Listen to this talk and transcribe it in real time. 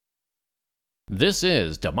This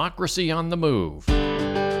is Democracy on the Move.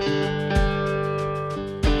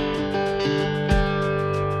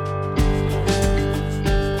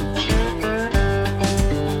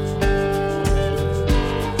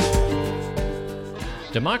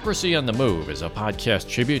 Democracy on the Move is a podcast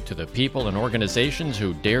tribute to the people and organizations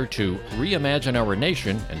who dare to reimagine our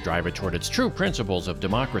nation and drive it toward its true principles of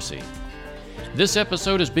democracy. This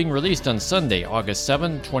episode is being released on Sunday, August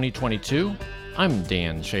 7, 2022. I'm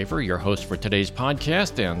Dan Schaefer, your host for today's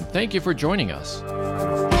podcast, and thank you for joining us.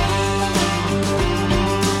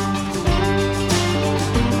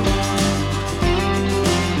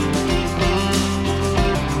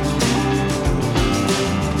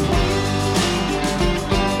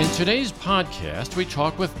 In today's podcast, we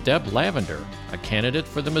talk with Deb Lavender, a candidate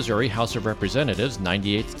for the Missouri House of Representatives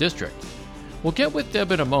 98th District. We'll get with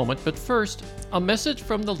Deb in a moment, but first, a message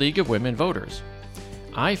from the League of Women Voters.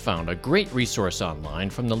 I found a great resource online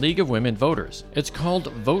from the League of Women Voters. It's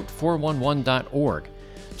called vote411.org.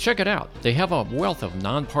 Check it out. They have a wealth of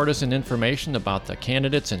nonpartisan information about the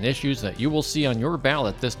candidates and issues that you will see on your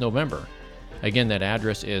ballot this November. Again, that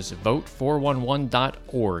address is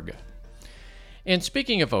vote411.org. And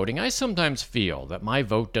speaking of voting, I sometimes feel that my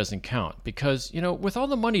vote doesn't count because, with all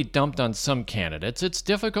the money dumped on some candidates, it's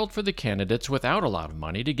difficult for the candidates without a lot of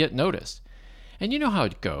money to get noticed. And you know how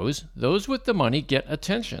it goes. Those with the money get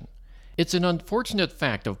attention. It's an unfortunate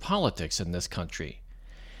fact of politics in this country.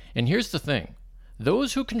 And here's the thing.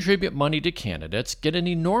 Those who contribute money to candidates get an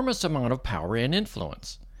enormous amount of power and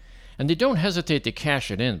influence. And they don't hesitate to cash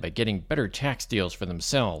it in by getting better tax deals for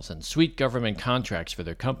themselves and sweet government contracts for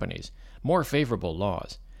their companies, more favorable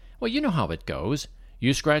laws. Well, you know how it goes.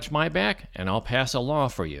 You scratch my back, and I'll pass a law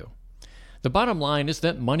for you. The bottom line is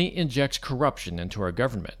that money injects corruption into our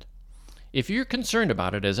government. If you're concerned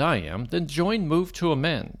about it as I am, then join Move to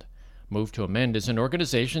Amend. Move to Amend is an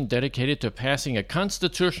organization dedicated to passing a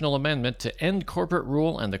constitutional amendment to end corporate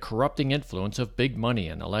rule and the corrupting influence of big money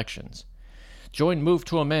in elections. Join Move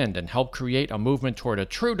to Amend and help create a movement toward a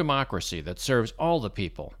true democracy that serves all the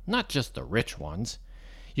people, not just the rich ones.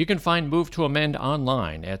 You can find Move to Amend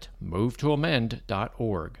online at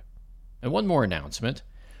movetoamend.org. And one more announcement.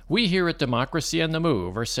 We here at Democracy on the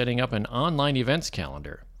Move are setting up an online events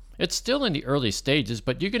calendar. It's still in the early stages,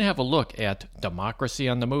 but you can have a look at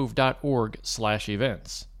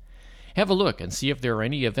democracyonthemove.org/events. Have a look and see if there are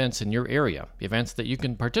any events in your area, events that you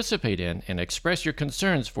can participate in and express your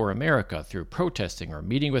concerns for America through protesting or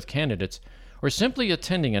meeting with candidates, or simply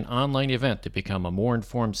attending an online event to become a more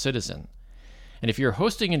informed citizen. And if you're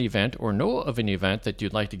hosting an event or know of an event that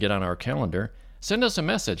you'd like to get on our calendar, send us a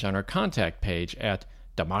message on our contact page at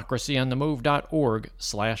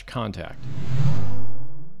democracyonthemove.org/contact.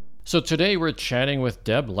 So today we're chatting with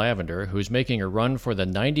Deb Lavender, who's making a run for the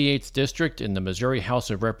 98th District in the Missouri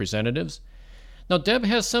House of Representatives. Now, Deb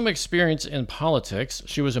has some experience in politics.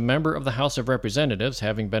 She was a member of the House of Representatives,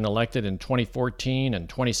 having been elected in 2014 and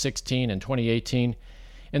 2016 and 2018.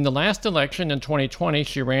 In the last election in 2020,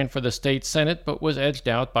 she ran for the state Senate but was edged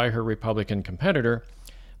out by her Republican competitor.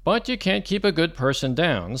 But you can't keep a good person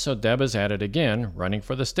down, so Deb is at it again, running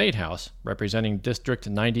for the State House, representing District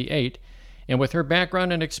 98. And with her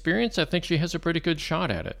background and experience, I think she has a pretty good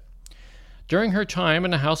shot at it. During her time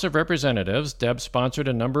in the House of Representatives, Deb sponsored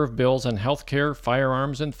a number of bills on health care,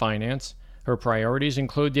 firearms, and finance. Her priorities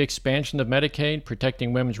include the expansion of Medicaid,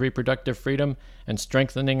 protecting women's reproductive freedom, and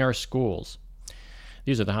strengthening our schools.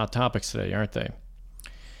 These are the hot topics today, aren't they?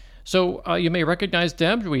 So you may recognize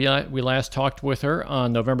Deb. We last talked with her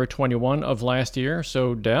on November 21 of last year.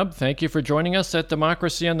 So Deb, thank you for joining us at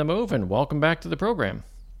Democracy on the Move, and welcome back to the program.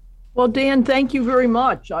 Well, Dan, thank you very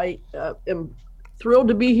much. I am thrilled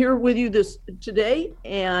to be here with you today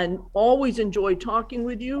and always enjoy talking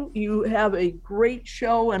with you. You have a great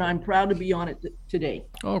show, and I'm proud to be on it today.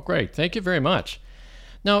 Oh, great. Thank you very much.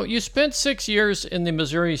 Now, you spent 6 years in the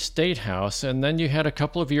Missouri State House, and then you had a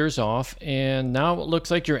couple of years off, and now it looks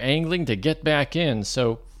like you're angling to get back in.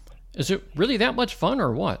 So is it really that much fun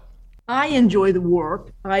or what? I enjoy the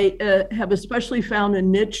work. I have especially found a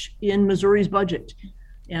niche in Missouri's budget.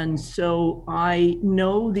 And so I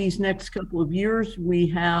know these next couple of years, we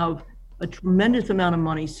have a tremendous amount of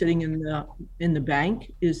money sitting in the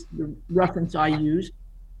bank, is the reference I use.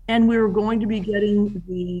 And we're going to be getting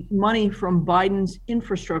the money from Biden's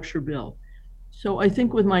infrastructure bill. So I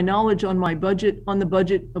think with my knowledge on the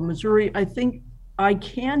budget of Missouri, I think I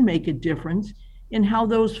can make a difference in how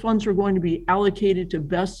those funds are going to be allocated to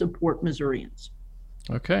best support Missourians.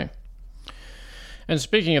 Okay. And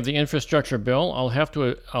speaking of the infrastructure bill, I'll have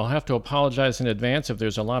to apologize in advance if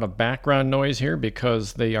there's a lot of background noise here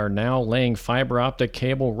because they are now laying fiber optic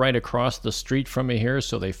cable right across the street from me here,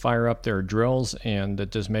 so they fire up their drills and it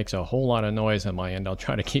just makes a whole lot of noise on my end. I'll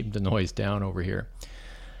try to keep the noise down over here.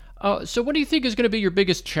 So what do you think is going to be your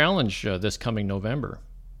biggest challenge this coming November?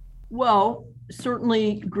 Well,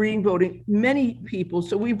 certainly green voting. Many people,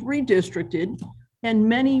 so we've redistricted, and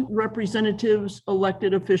many representatives,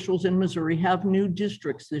 elected officials in Missouri have new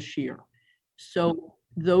districts this year. So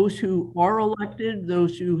those who are elected,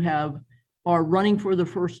 those who are running for the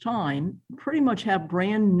first time, pretty much have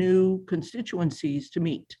brand new constituencies to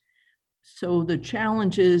meet. So the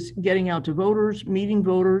challenge is getting out to voters, meeting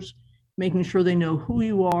voters, making sure they know who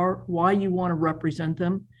you are, why you want to represent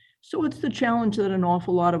them. So it's the challenge that an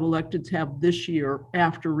awful lot of electeds have this year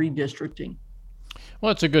after redistricting.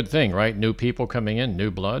 Well, it's a good thing, right? New people coming in,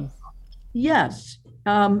 new blood. Yes,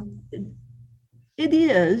 it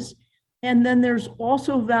is. And then there's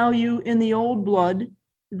also value in the old blood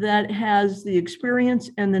that has the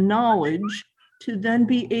experience and the knowledge to then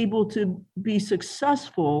be able to be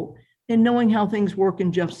successful in knowing how things work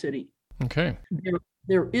in Jeff City. Okay.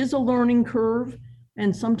 There is a learning curve.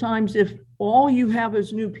 And sometimes if all you have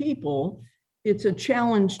is new people, it's a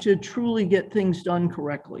challenge to truly get things done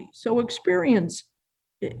correctly. So experience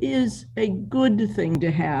is a good thing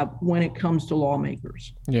to have when it comes to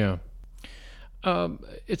lawmakers. Yeah.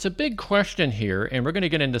 It's a big question here, and we're going to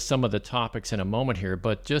get into some of the topics in a moment here,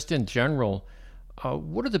 but just in general,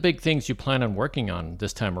 what are the big things you plan on working on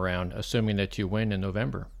this time around, assuming that you win in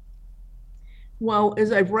November? Well,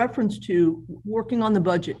 as I've referenced to, working on the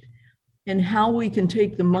budget and how we can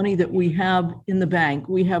take the money that we have in the bank.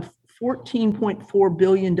 We have $14.4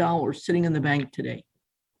 billion sitting in the bank today.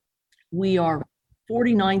 We are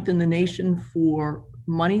 49th in the nation for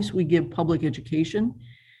monies we give public education.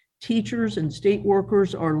 Teachers and state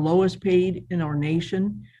workers are lowest paid in our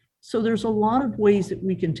nation. So there's a lot of ways that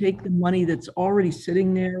we can take the money that's already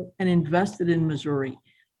sitting there and invest it in Missouri,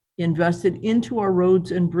 invest it into our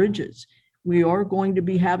roads and bridges. We are going to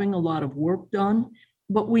be having a lot of work done,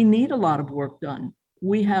 but we need a lot of work done.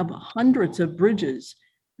 We have hundreds of bridges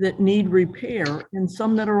that need repair and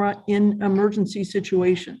some that are in emergency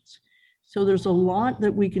situations. So there's a lot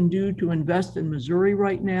that we can do to invest in Missouri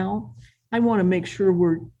right now. I want to make sure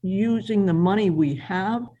we're using the money we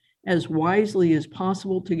have as wisely as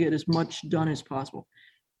possible to get as much done as possible.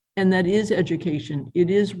 And that is education, it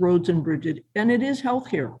is roads and bridges, and it is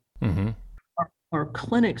healthcare. Mm-hmm. Our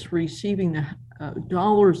clinics receiving the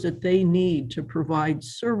dollars that they need to provide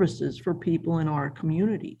services for people in our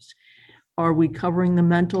communities. Are we covering the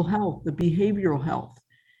mental health, the behavioral health?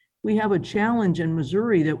 We have a challenge in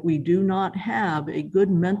Missouri that we do not have a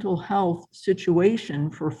good mental health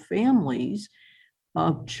situation for families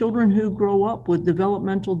of children who grow up with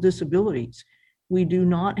developmental disabilities. We do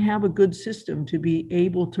not have a good system to be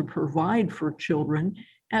able to provide for children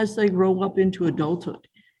as they grow up into adulthood.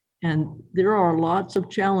 And there are lots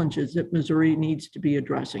of challenges that Missouri needs to be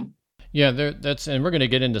addressing. Yeah, and we're going to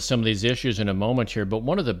get into some of these issues in a moment here, but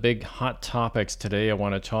one of the big hot topics today I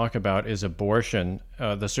want to talk about is abortion.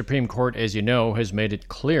 The Supreme Court, as you know, has made it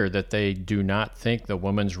clear that they do not think the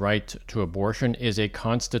woman's right to abortion is a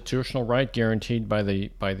constitutional right guaranteed by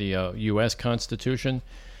the U.S. Constitution.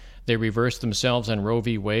 They reversed themselves on Roe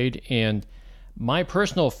v. Wade, and my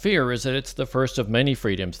personal fear is that it's the first of many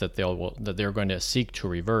freedoms that they're going to seek to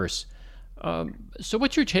reverse. So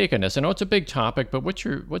what's your take on this? I know it's a big topic, but what's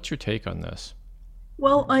your take on this?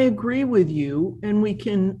 Well, I agree with you, and we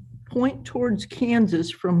can point towards Kansas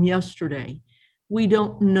from yesterday. We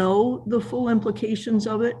don't know the full implications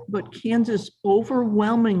of it, but Kansas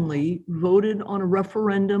overwhelmingly voted on a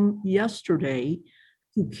referendum yesterday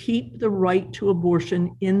to keep the right to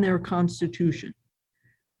abortion in their constitution.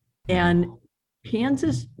 And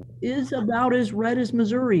Kansas is about as red as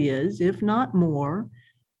Missouri is, if not more.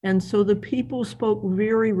 And so the people spoke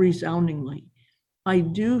very resoundingly. I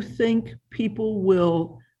do think people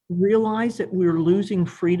will realize that we're losing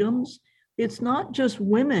freedoms. It's not just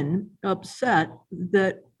women upset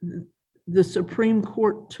that the Supreme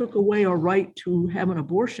Court took away our right to have an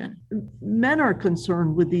abortion. Men are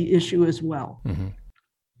concerned with the issue as well. Mm-hmm.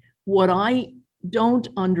 What I don't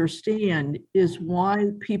understand is why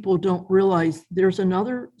people don't realize there's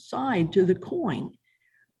another side to the coin.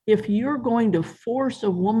 If you're going to force a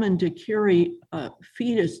woman to carry a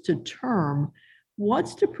fetus to term,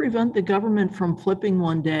 what's to prevent the government from flipping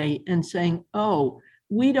one day and saying, oh,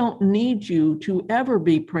 we don't need you to ever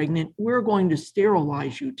be pregnant, we're going to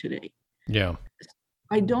sterilize you today? Yeah.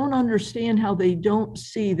 I don't understand how they don't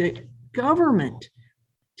see the government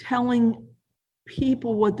telling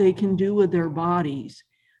people what they can do with their bodies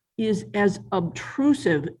is as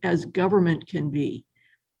obtrusive as government can be.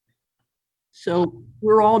 So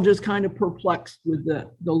we're all just kind of perplexed with the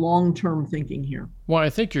long-term thinking here. Well, I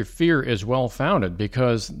think your fear is well-founded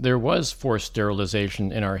because there was forced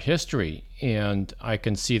sterilization in our history, and I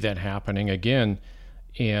can see that happening again.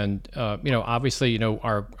 And, obviously,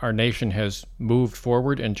 our nation has moved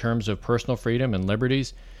forward in terms of personal freedom and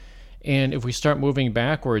liberties. And if we start moving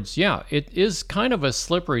backwards, it is kind of a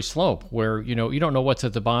slippery slope where, you don't know what's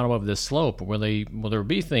at the bottom of this slope. Will there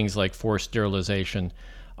be things like forced sterilization?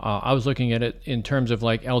 I was looking at it in terms of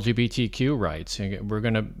like LGBTQ rights. We're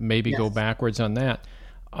going to maybe go backwards on that.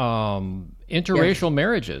 Interracial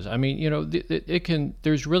marriages. I mean, it can.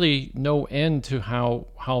 There's really no end to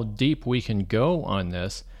how deep we can go on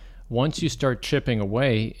this once you start chipping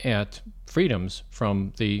away at freedoms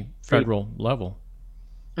from the federal level.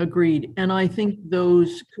 Agreed. And I think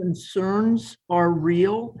those concerns are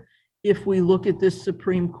real. If we look at this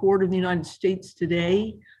Supreme Court of the United States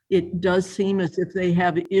today, it does seem as if they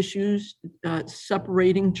have issues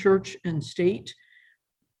separating church and state.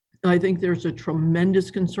 I think there's a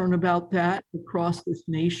tremendous concern about that across this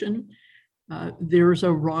nation. There's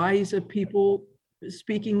a rise of people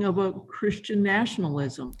speaking of a Christian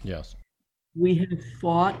nationalism. Yes. We have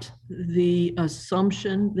fought the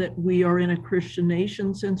assumption that we are in a Christian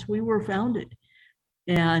nation since we were founded.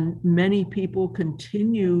 And many people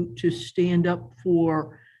continue to stand up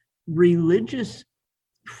for religious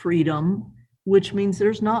freedom, which means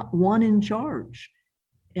there's not one in charge.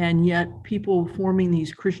 And yet people forming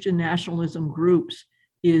these Christian nationalism groups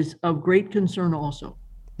is of great concern also.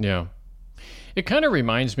 Yeah. It kind of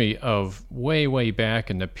reminds me of way back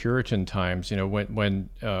in the Puritan times, when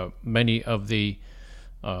many of the,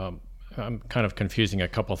 I'm kind of confusing a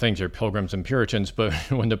couple of things here, Pilgrims and Puritans, but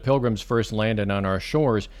when the Pilgrims first landed on our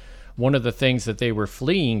shores, one of the things that they were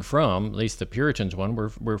fleeing from, at least the Puritans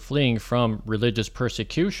were fleeing from religious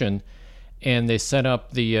persecution, and they set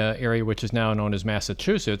up the area which is now known as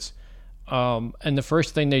Massachusetts, and the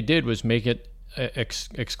first thing they did was make it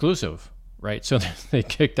exclusive, right? So they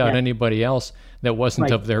kicked out anybody else that wasn't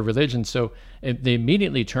of their religion. So they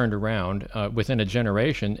immediately turned around within a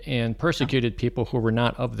generation and persecuted people who were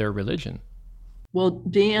not of their religion. Well,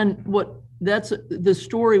 Dan, that's the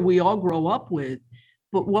story we all grow up with.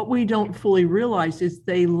 But what we don't fully realize is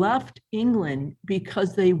they left England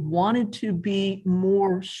because they wanted to be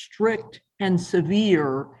more strict and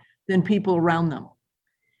severe than people around them.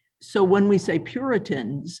 So when we say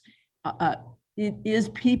Puritans, it is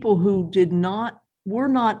people who were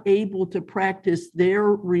not able to practice their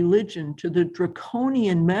religion to the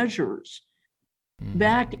draconian measures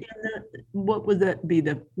back in what would that be,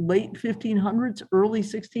 the late 1500s, early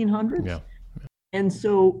 1600s? Yeah. And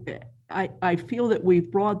so I feel that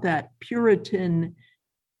we've brought that Puritan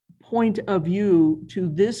point of view to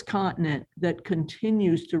this continent that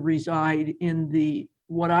continues to reside in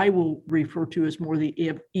what I will refer to as more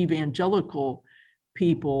the evangelical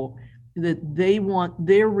people, that they want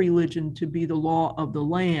their religion to be the law of the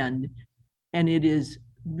land, and it is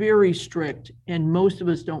very strict, and most of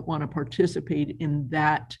us don't want to participate in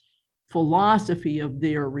that philosophy of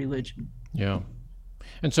their religion. Yeah.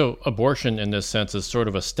 And so abortion in this sense is sort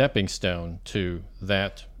of a stepping stone to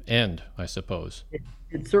that end, I suppose.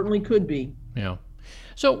 It certainly could be. Yeah.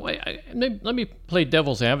 So let me play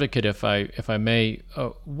devil's advocate, if I may.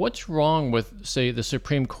 What's wrong with, say, the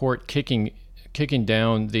Supreme Court kicking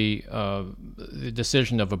down the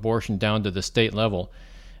decision of abortion down to the state level?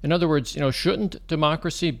 In other words, shouldn't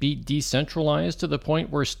democracy be decentralized to the point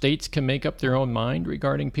where states can make up their own mind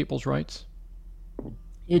regarding people's rights?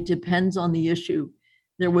 It depends on the issue.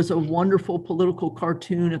 There was a wonderful political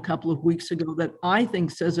cartoon a couple of weeks ago that I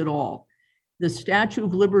think says it all. The Statue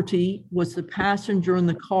of Liberty was the passenger in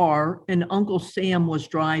the car, and Uncle Sam was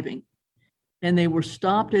driving. And they were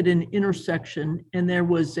stopped at an intersection, and there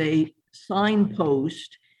was a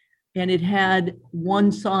signpost, and it had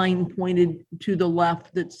one sign pointed to the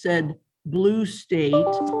left that said blue state.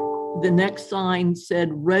 The next sign said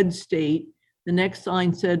red state. The next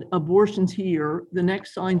sign said abortion's here. The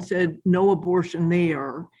next sign said no abortion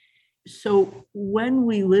there. So when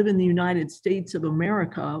we live in the United States of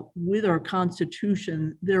America with our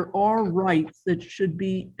Constitution, there are rights that should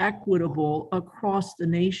be equitable across the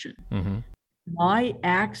nation. Mm-hmm. My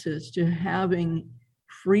access to having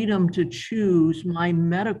freedom to choose my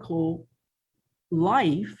medical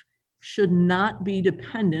life should not be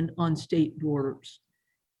dependent on state borders.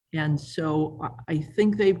 And so I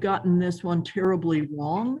think they've gotten this one terribly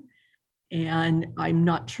wrong. And I'm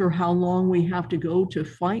not sure how long we have to go to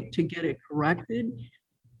fight to get it corrected.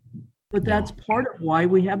 But that's part of why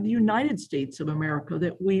we have the United States of America,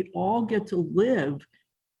 that we all get to live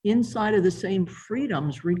inside of the same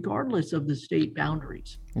freedoms, regardless of the state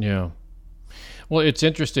boundaries. Yeah. Well, it's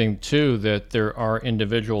interesting, too, that there are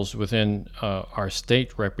individuals within our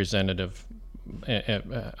state representative,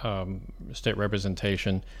 state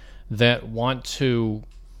representation that want to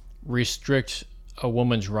restrict a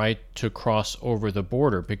woman's right to cross over the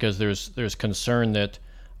border because there's concern that,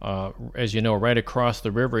 as you know, right across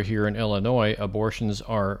the river here in Illinois, abortions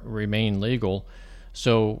remain legal.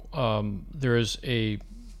 So there's a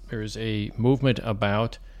movement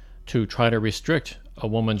about to try to restrict a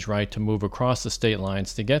woman's right to move across the state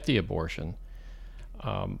lines to get the abortion.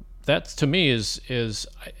 That to me is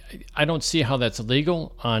I don't see how that's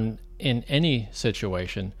legal in any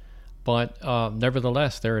situation, but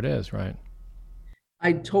nevertheless, there it is, right?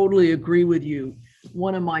 I totally agree with you.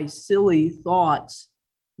 One of my silly thoughts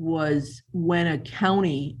was when a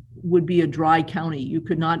county would be a dry county, you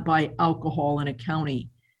could not buy alcohol in a county.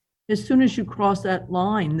 As soon as you cross that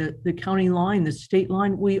line, the county line, the state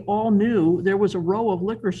line, we all knew there was a row of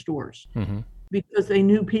liquor stores because they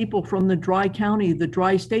knew people from the dry county, the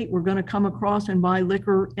dry state, were going to come across and buy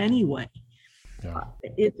liquor anyway. Yeah.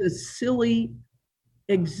 It's a silly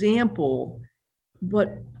example,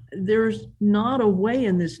 but there's not a way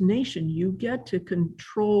in this nation you get to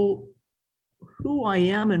control who I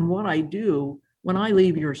am and what I do when I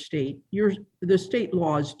leave your state. The state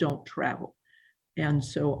laws don't travel. And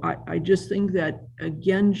so I just think that,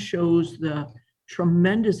 again, shows the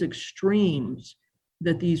tremendous extremes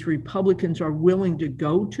that these Republicans are willing to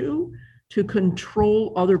go to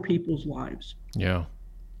control other people's lives. Yeah.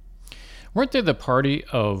 Weren't they the party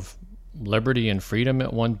of liberty and freedom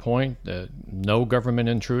at one point? No government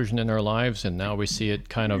intrusion in our lives, and now we see it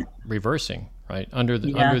kind of reversing, right? Under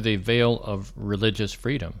the veil of religious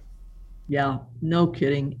freedom. Yeah, no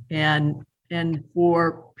kidding. And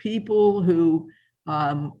for people who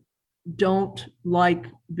don't like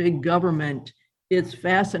big government, it's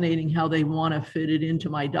fascinating how they want to fit it into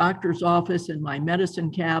my doctor's office and my medicine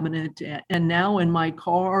cabinet, and now in my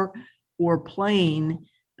car or plane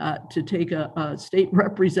to take a state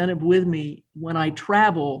representative with me when I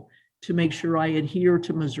travel to make sure I adhere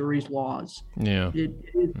to Missouri's laws. Yeah,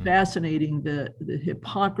 it's fascinating the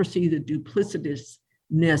hypocrisy, the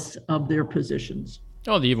duplicitousness of their positions.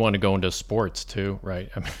 Oh, they even want to go into sports too, right?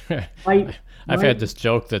 I mean, I've had this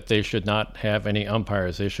joke that they should not have any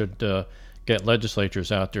umpires. They should get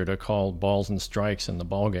legislatures out there to call balls and strikes in the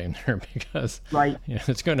ball game there, because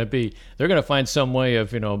it's going to be, they're going to find some way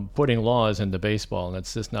of putting laws into baseball, and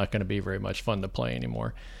it's just not going to be very much fun to play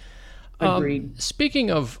anymore. Agreed.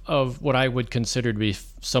 Speaking of what I would consider to be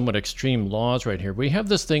somewhat extreme laws right here, we have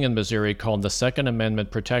this thing in Missouri called the Second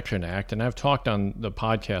Amendment Protection Act, and I've talked on the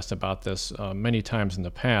podcast about this many times in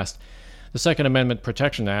the past. The Second Amendment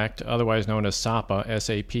Protection Act, otherwise known as SAPA,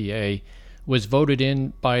 S-A-P-A, was voted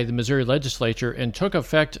in by the Missouri legislature and took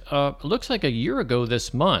effect, it looks like a year ago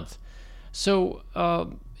this month. So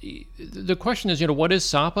the question is, what is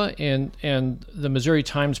SAPA? And the Missouri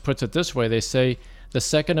Times puts it this way. They say, the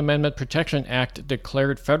Second Amendment Protection Act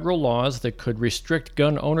declared federal laws that could restrict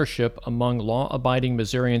gun ownership among law-abiding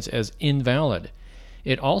Missourians as invalid.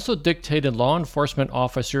 It also dictated law enforcement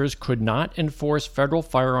officers could not enforce federal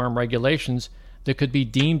firearm regulations that could be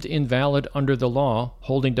deemed invalid under the law,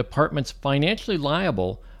 holding departments financially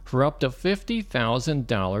liable for up to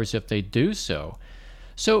 $50,000 if they do so.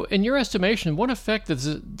 So, in your estimation, what effect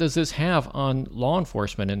does this have on law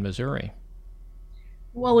enforcement in Missouri?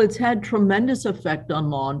 Well, it's had tremendous effect on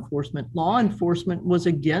law enforcement. Law enforcement was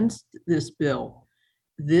against this bill.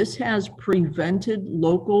 This has prevented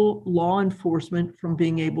local law enforcement from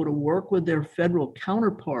being able to work with their federal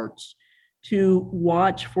counterparts to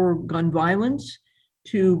watch for gun violence,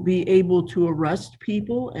 to be able to arrest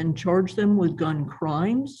people and charge them with gun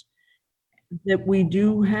crimes that we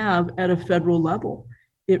do have at a federal level.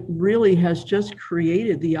 It really has just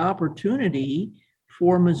created the opportunity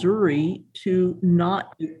for Missouri to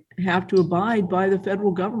not have to abide by the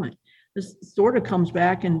federal government. This sort of comes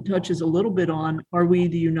back and touches a little bit on, are we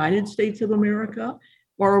the United States of America,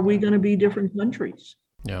 or are we going to be different countries?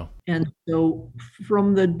 Yeah. And so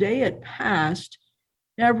from the day it passed,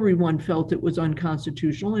 everyone felt it was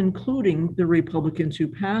unconstitutional, including the Republicans who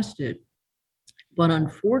passed it. But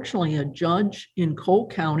unfortunately, a judge in Cole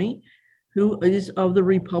County, who is of the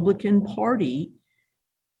Republican Party,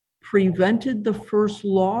 prevented the first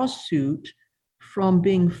lawsuit from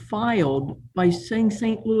being filed by saying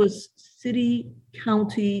St. Louis City,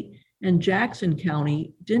 County, and Jackson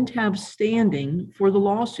County didn't have standing for the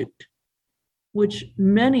lawsuit, which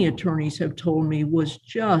many attorneys have told me was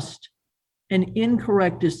just an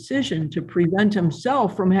incorrect decision to prevent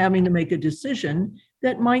himself from having to make a decision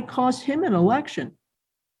that might cost him an election.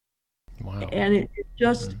 Wow. And it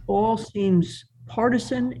just all seems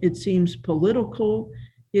partisan. It seems political.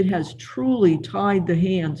 It has truly tied the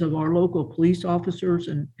hands of our local police officers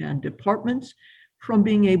and departments from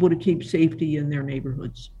being able to keep safety in their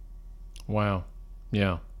neighborhoods. Wow.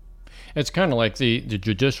 Yeah. It's kind of like the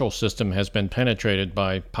judicial system has been penetrated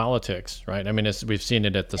by politics, right? I mean, we've seen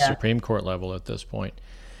it at the Supreme Court level at this point.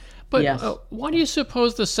 But Yes. Why do you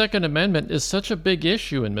suppose the Second Amendment is such a big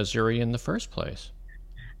issue in Missouri in the first place?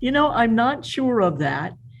 I'm not sure of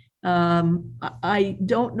that. I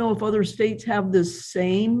don't know if other states have the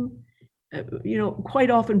same. Quite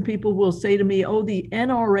often people will say to me, oh, the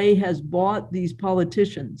NRA has bought these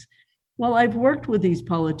politicians. Well, I've worked with these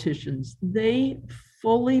politicians. They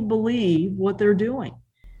fully believe what they're doing.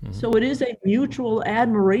 Mm-hmm. So it is a mutual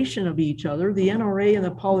admiration of each other, the NRA and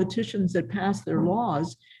the politicians that pass their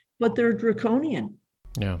laws, but they're draconian.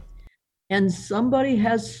 Yeah. And somebody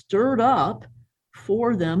has stirred up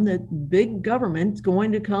for them that big government's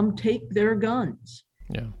going to come take their guns.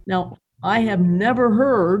 Yeah. Now, I have never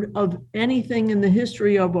heard of anything in the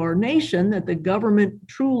history of our nation that the government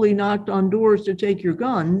truly knocked on doors to take your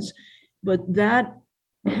guns, but that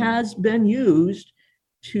has been used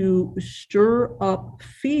to stir up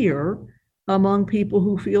fear among people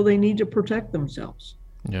who feel they need to protect themselves.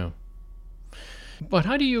 Yeah. But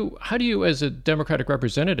how do you as a Democratic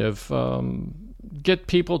representative get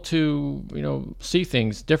people to see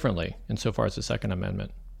things differently insofar as the Second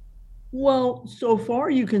Amendment? Well, so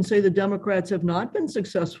far you can say the Democrats have not been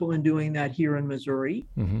successful in doing that here in Missouri,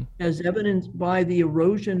 mm-hmm. as evidenced by the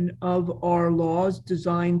erosion of our laws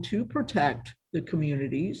designed to protect the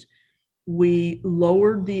communities. We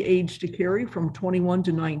lowered the age to carry from 21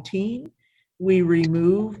 to 19. We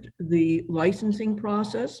removed the licensing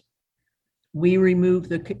process. We removed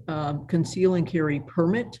the conceal and carry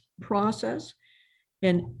permit process.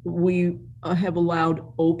 And we have allowed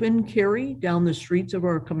open carry down the streets of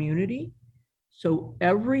our community. So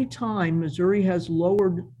every time Missouri has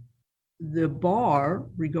lowered the bar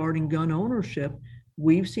regarding gun ownership,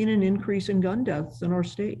 we've seen an increase in gun deaths in our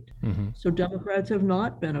state. Mm-hmm. So Democrats have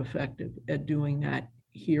not been effective at doing that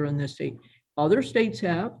here in this state. Other states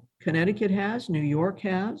have. Connecticut has. New York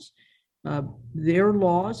has. Their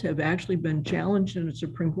laws have actually been challenged in the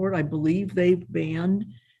Supreme Court. I believe they've banned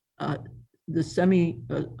the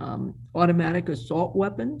semi-automatic assault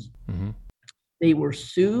weapons. Mm-hmm. They were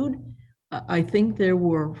sued. I think there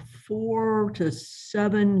were 4 to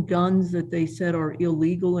 7 guns that they said are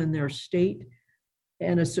illegal in their state.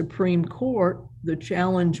 And a Supreme Court, the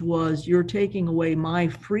challenge was, you're taking away my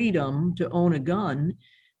freedom to own a gun.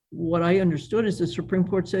 What I understood is the Supreme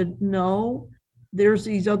Court said, no, there's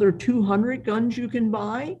these other 200 guns you can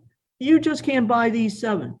buy. You just can't buy these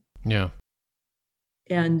 7. Yeah.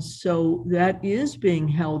 And so that is being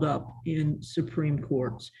held up in Supreme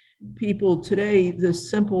Courts. People today, the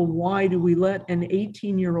simple, why do we let an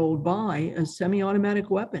 18-year-old buy a semi-automatic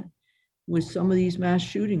weapon with some of these mass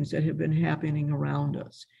shootings that have been happening around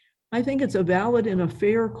us? I think it's a valid and a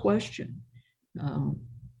fair question.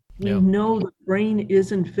 We know the brain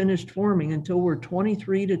isn't finished forming until we're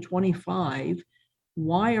 23 to 25.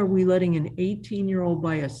 Why are we letting an 18-year-old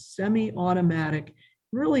buy a semi-automatic,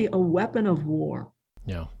 really a weapon of war?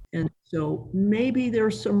 Yeah. And so maybe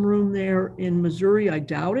there's some room there in Missouri. I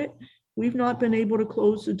doubt it. We've not been able to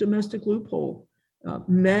close the domestic loophole.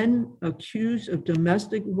 Men accused of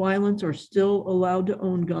domestic violence are still allowed to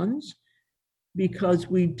own guns because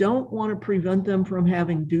we don't want to prevent them from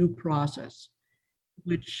having due process,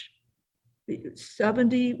 which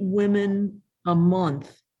 70 women a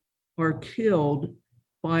month are killed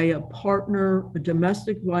by a partner, a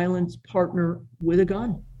domestic violence partner with a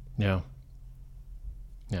gun. Yeah.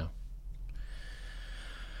 Yeah.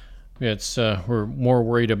 It's we're more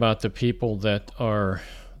worried about the people that are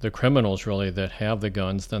the criminals, really, that have the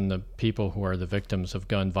guns than the people who are the victims of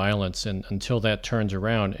gun violence. And until that turns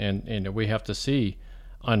around, and we have to see,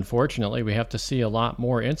 unfortunately, we have to see a lot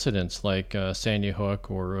more incidents like Sandy Hook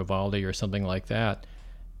or Uvalde or something like that.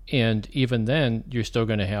 And even then, you're still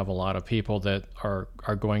going to have a lot of people that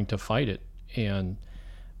are going to fight it. And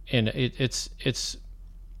it's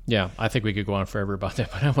yeah, I think we could go on forever about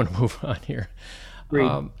that, but I want to move on here.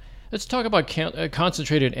 Let's talk about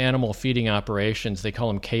concentrated animal feeding operations. They call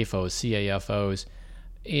them CAFOs, C-A-F-Os.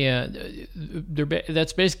 And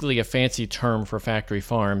that's basically a fancy term for factory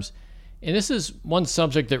farms. And this is one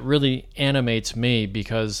subject that really animates me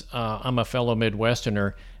because I'm a fellow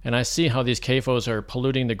Midwesterner, and I see how these CAFOs are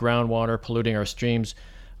polluting the groundwater, polluting our streams,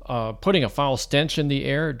 putting a foul stench in the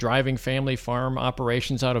air, driving family farm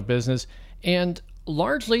operations out of business. and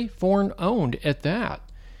largely foreign owned at that.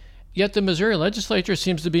 Yet the Missouri legislature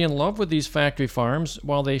seems to be in love with these factory farms.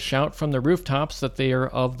 While they shout from the rooftops that they are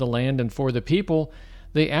of the land and for the people,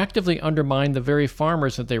 they actively undermine the very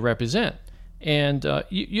farmers that they represent. And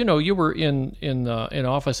you were in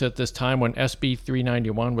office at this time when SB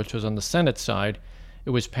 391, which was on the Senate side,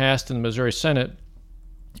 it was passed in the Missouri Senate,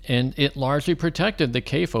 and it largely protected the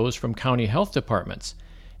CAFOs from county health departments.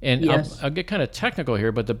 And Yes. I'll get kind of technical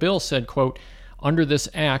here, but the bill said, quote, under this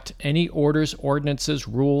act, any orders, ordinances,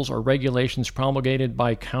 rules, or regulations promulgated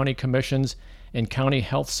by county commissions and county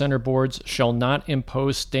health center boards shall not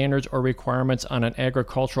impose standards or requirements on an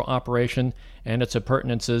agricultural operation and its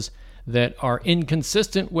appurtenances that are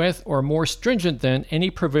inconsistent with or more stringent than any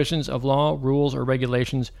provisions of law, rules, or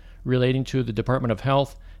regulations relating to the Department of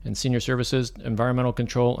Health and Senior Services, Environmental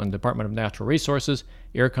Control, and Department of Natural Resources,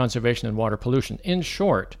 Air Conservation, and Water Pollution. In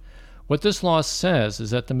short, what this law says is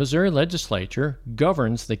that the Missouri legislature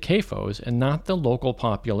governs the CAFOs and not the local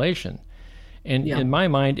population. And Yeah. in my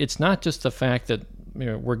mind, it's not just the fact that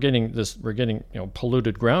we're getting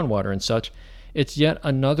polluted groundwater and such. It's yet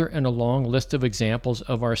another in a long list of examples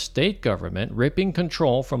of our state government ripping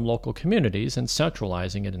control from local communities and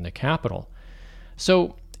centralizing it in the capital.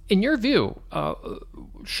 So, in your view,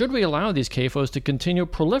 should we allow these CAFOs to continue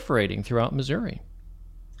proliferating throughout Missouri?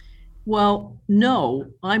 Well, no,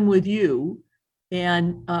 I'm with you,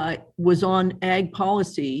 and was on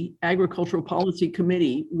Agricultural Policy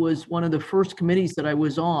Committee was one of the first committees that I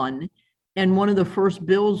was on. And one of the first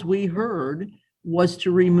bills we heard was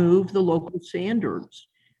to remove the local standards.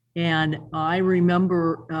 And I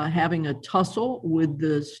remember having a tussle with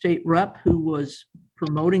the state rep who was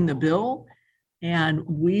promoting the bill. And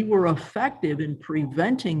we were effective in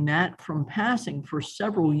preventing that from passing for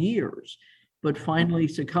several years, but finally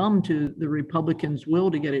succumbed to the Republicans' will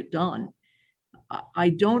to get it done. I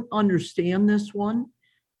don't understand this one.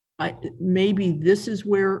 Maybe this is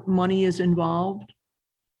where money is involved,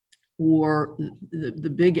 or the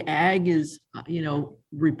big ag is,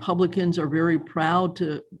 Republicans are very proud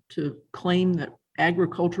to claim that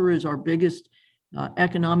agriculture is our biggest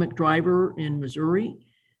economic driver in Missouri.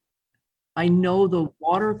 I know the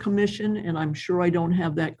Water Commission, and I'm sure I don't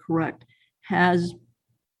have that correct, has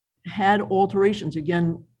had alterations,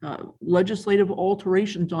 again, legislative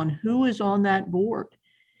alterations on who is on that board.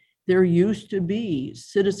 There used to be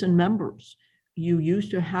citizen members. You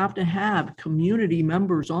used to have community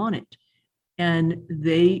members on it. And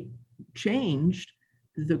they changed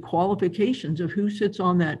the qualifications of who sits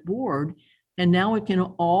on that board. And now it can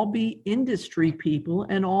all be industry people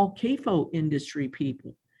and all CAFO industry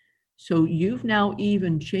people. So you've now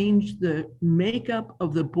even changed the makeup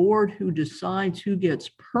of the board who decides who gets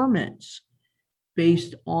permits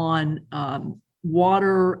based on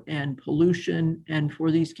water and pollution and for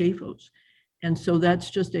these CAFOs. And so that's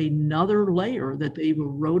just another layer that they've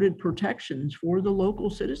eroded protections for the local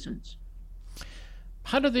citizens.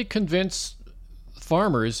 How do they convince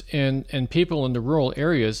farmers and people in the rural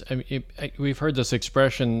areas? I mean, we've heard this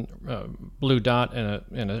expression, blue dot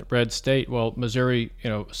in a red state. Well, Missouri,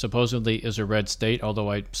 supposedly is a red state,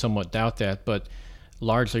 although I somewhat doubt that, but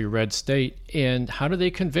largely a red state. And how do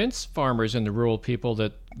they convince farmers and the rural people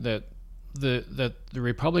that the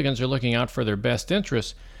Republicans are looking out for their best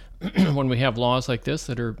interests when we have laws like this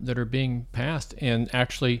that are being passed and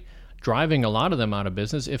actually driving a lot of them out of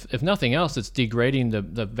business? If nothing else, it's degrading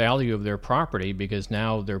the value of their property, because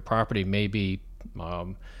now their property may be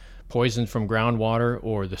poisoned from groundwater,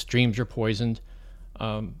 or the streams are poisoned.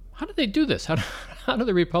 How do they do this? How do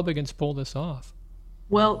the Republicans pull this off?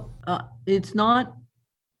 Well, it's not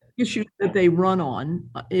issues that they run on.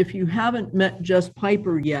 If you haven't met Jess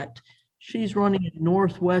Piper yet, she's running in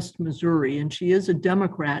Northwest Missouri, and she is a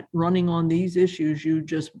Democrat running on these issues you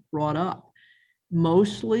just brought up.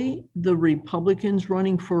 Mostly the Republicans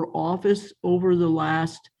running for office over the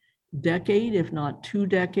last decade, if not 2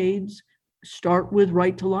 decades, start with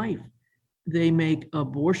right to life. They make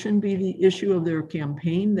abortion be the issue of their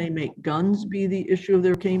campaign. They make guns be the issue of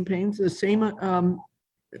their campaigns, the same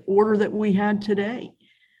order that we had today.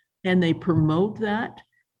 And they promote that.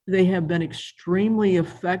 They have been extremely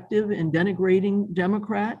effective in denigrating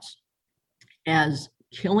Democrats as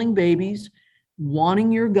killing babies,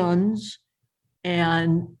 wanting your guns,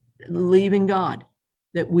 and leaving God,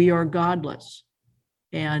 that we are godless.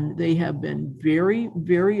 And they have been very,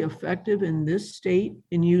 very effective in this state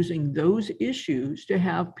in using those issues to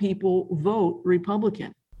have people vote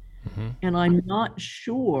Republican. Mm-hmm. And I'm not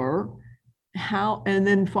sure how, and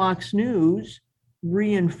then Fox News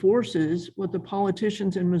reinforces what the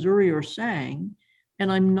politicians in Missouri are saying.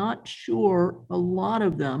 And I'm not sure a lot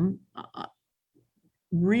of them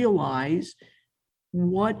realize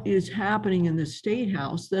what is happening in the State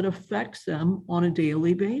House that affects them on a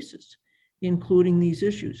daily basis, including these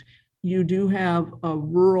issues. You do have a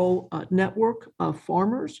rural network of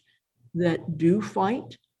farmers that do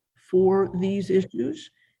fight for these issues,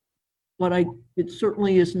 but it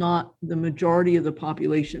certainly is not the majority of the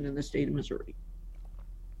population in the state of Missouri.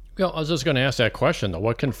 Well, I was just going to ask that question, though.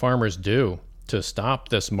 What can farmers do to stop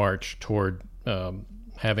this march toward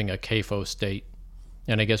having a CAFO state?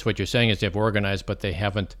 And I guess what you're saying is they've organized, but they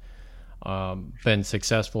haven't been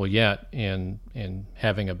successful yet in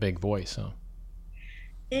having a big voice. Huh?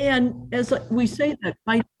 And as we say that,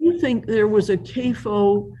 I do think there was a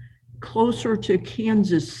CAFO closer to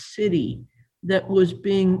Kansas City that was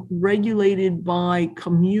being regulated by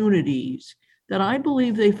communities that I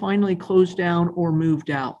believe they finally closed down or moved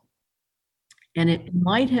out. And it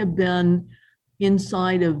might have been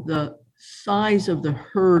inside of the size of the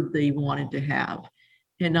herd they wanted to have.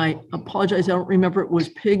 And I apologize, I don't remember if it was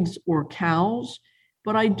pigs or cows,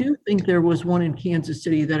 but I do think there was one in Kansas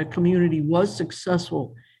City that a community was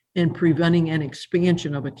successful in preventing an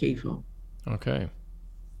expansion of a CAFO. Okay.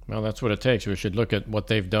 Well, that's what it takes. We should look at what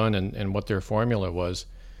they've done and what their formula was.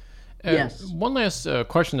 Yes. One last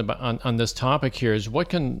question about on this topic here is what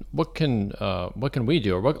can we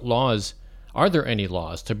do, or what laws, are there any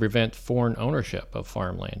laws to prevent foreign ownership of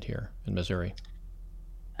farmland here in Missouri?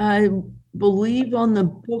 I believe on the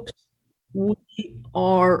books, we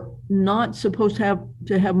are not supposed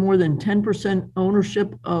to have more than 10%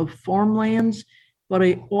 ownership of farmlands, but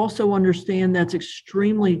I also understand that's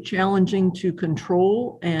extremely challenging to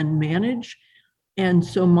control and manage. And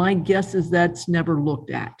so my guess is that's never looked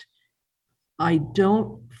at. I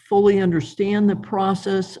don't fully understand the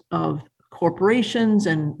process of corporations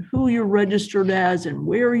and who you're registered as and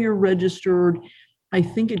where you're registered. I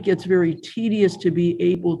think it gets very tedious to be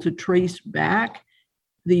able to trace back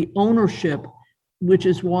the ownership, which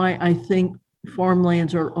is why I think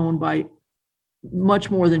farmlands are owned by much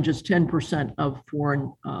more than just 10% of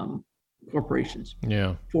foreign corporations.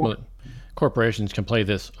 Yeah. Well, corporations can play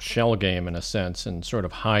this shell game in a sense and sort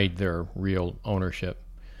of hide their real ownership.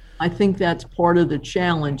 I think that's part of the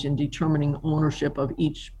challenge in determining ownership of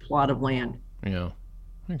each plot of land. Yeah.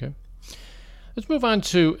 Okay. Let's move on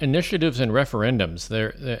to initiatives and referendums.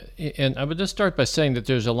 And I would just start by saying that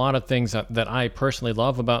there's a lot of things that I personally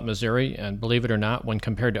love about Missouri, and believe it or not, when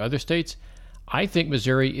compared to other states, I think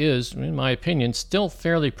Missouri is, in my opinion, still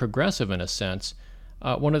fairly progressive in a sense.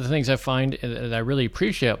 One of the things I find that I really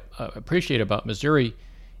appreciate about Missouri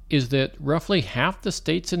is that roughly half the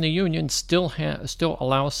states in the union still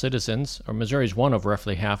allow citizens, or Missouri is one of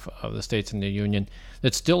roughly half of the states in the union,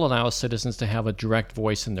 that still allows citizens to have a direct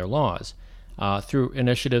voice in their laws through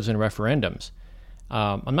initiatives and referendums.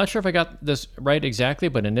 I'm not sure if I got this right exactly,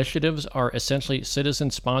 but initiatives are essentially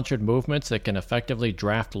citizen-sponsored movements that can effectively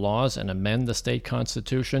draft laws and amend the state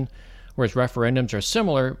constitution, whereas referendums are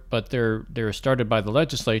similar, but they're started by the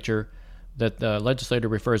legislature, that the legislator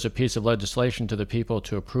refers a piece of legislation to the people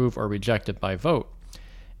to approve or reject it by vote.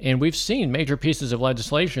 And we've seen major pieces of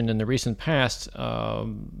legislation in the recent past,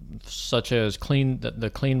 such as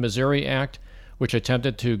the Clean Missouri Act, which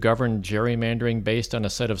attempted to govern gerrymandering based on a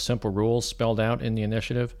set of simple rules spelled out in the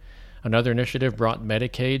initiative. Another initiative brought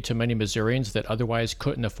Medicaid to many Missourians that otherwise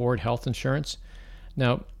couldn't afford health insurance.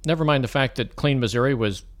 Now, never mind the fact that Clean Missouri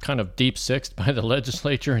was kind of deep-sixed by the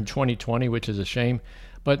legislature in 2020, which is a shame.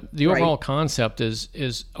 But the overall concept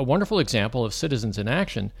is a wonderful example of citizens in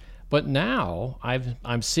action. But now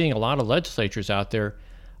I'm seeing a lot of legislatures out there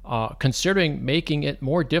considering making it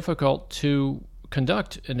more difficult to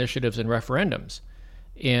conduct initiatives and referendums,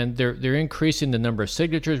 and they're increasing the number of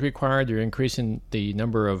signatures required. They're increasing the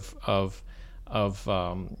number of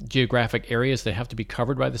geographic areas that have to be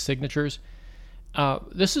covered by the signatures.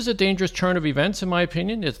 This is a dangerous turn of events, in my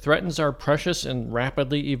opinion. It threatens our precious and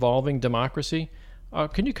rapidly evolving democracy.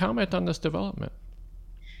 Can you comment on this development?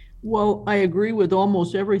 Well, I agree with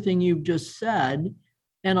almost everything you've just said,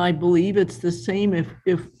 and I believe it's the same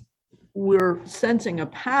if we're sensing a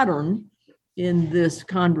pattern in this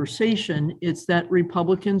conversation. It's that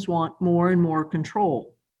Republicans want more and more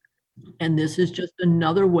control. And this is just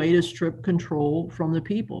another way to strip control from the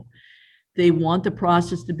people. They want the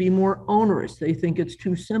process to be more onerous. They think it's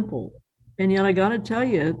too simple. And yet I got to tell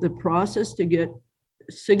you, the process to get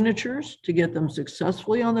signatures, to get them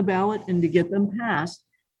successfully on the ballot and to get them passed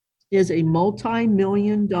is a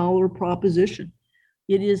multi-million-dollar proposition.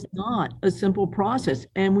 It is not a simple process.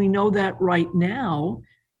 And we know that right now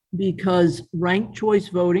because ranked choice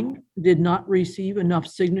voting did not receive enough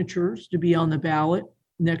signatures to be on the ballot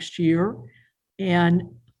next year. And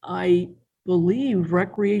I believe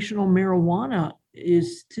recreational marijuana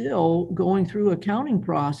is still going through a counting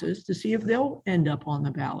process to see if they'll end up on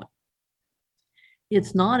the ballot.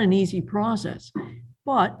 It's not an easy process,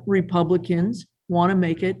 but Republicans want to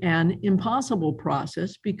make it an impossible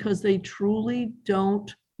process because they truly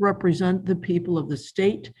don't represent the people of the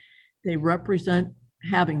state. They represent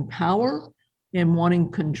having power and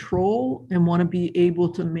wanting control and want to be able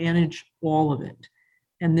to manage all of it.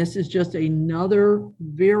 And this is just another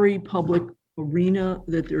very public arena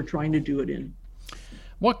that they're trying to do it in.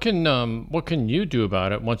 What can you do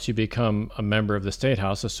about it once you become a member of the State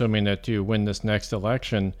House, assuming that you win this next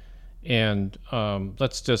election? And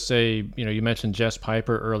let's just say, you mentioned Jess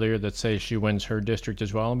Piper earlier, that say she wins her district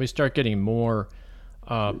as well, and we start getting more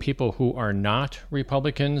people who are not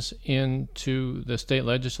Republicans into the state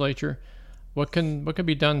legislature. What can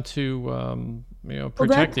be done to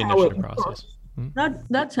protect the initiative process?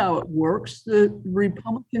 That's how it works. The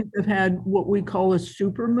Republicans have had what we call a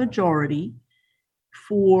supermajority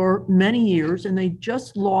for many years, and they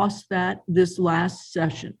just lost that this last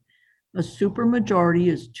session. A supermajority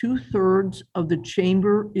is 2/3 of the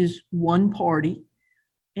chamber is one party.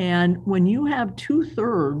 And when you have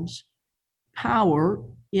 2/3 power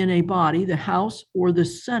in a body, the House or the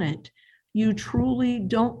Senate, you truly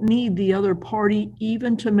don't need the other party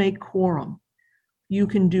even to make quorum. You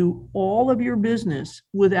can do all of your business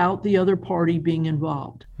without the other party being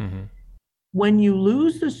involved. Mm-hmm. When you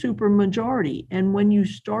lose the supermajority and when you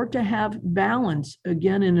start to have balance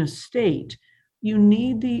again in a state, you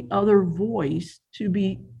need the other voice to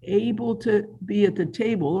be able to be at the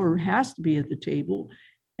table, or has to be at the table.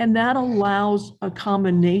 And that allows a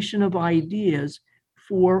combination of ideas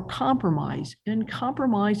for compromise. And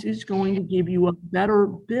compromise is going to give you a better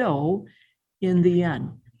bill in the end.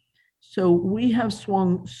 So we have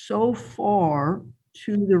swung so far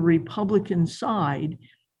to the Republican side.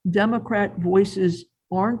 Democrat voices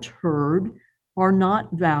aren't heard, are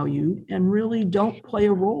not valued, and really don't play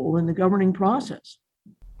a role in the governing process.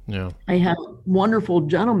 Yeah. I had a wonderful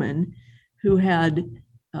gentleman who had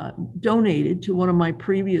donated to one of my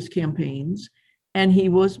previous campaigns, and he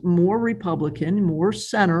was more Republican, more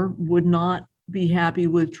center, would not be happy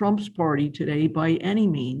with Trump's party today by any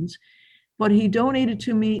means. But he donated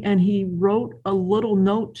to me, and he wrote a little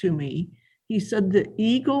note to me. He said the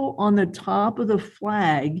eagle on the top of the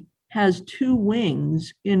flag has 2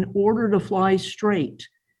 wings in order to fly straight.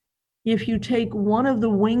 If you take one of the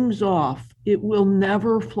wings off, it will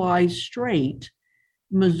never fly straight.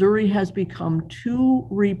 Missouri has become too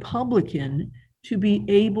Republican to be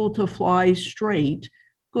able to fly straight.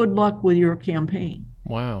 Good luck with your campaign.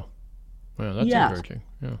 Wow. Well, that's encouraging.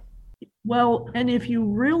 Yeah. Well, and if you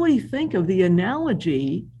really think of the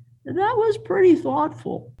analogy, that was pretty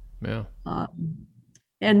thoughtful. Yeah.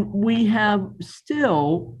 And we have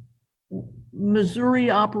still, Missouri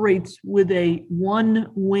operates with a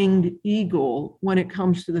one-winged eagle when it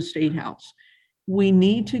comes to the State House. We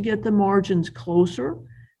need to get the margins closer.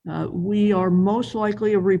 We are most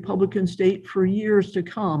likely a Republican state for years to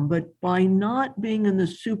come, but by not being in the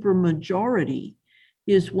supermajority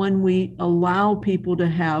is when we allow people to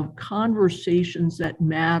have conversations that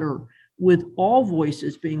matter, with all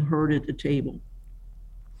voices being heard at the table.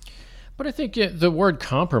 But I think the word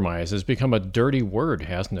compromise has become a dirty word,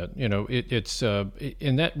 hasn't it? It's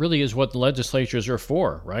and that really is what the legislatures are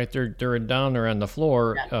for, right? They're down there on the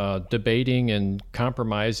floor debating and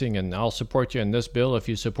compromising, and I'll support you in this bill if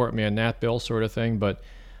you support me in that bill, sort of thing. But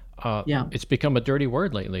it's become a dirty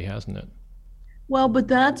word lately, hasn't it? Well, but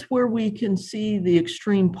that's where we can see the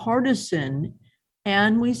extreme partisan,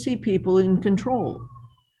 and we see people in control.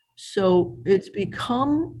 So it's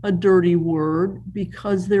become a dirty word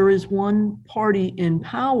because there is one party in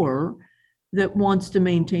power that wants to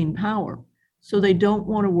maintain power. So they don't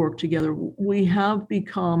want to work together. We have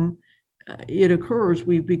become,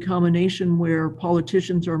 we've become a nation where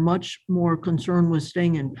politicians are much more concerned with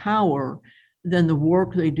staying in power than the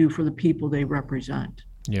work they do for the people they represent.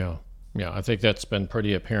 Yeah, I think that's been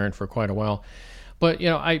pretty apparent for quite a while. But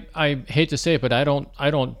I hate to say it, but I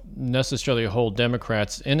don't necessarily hold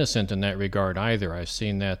Democrats innocent in that regard either. I've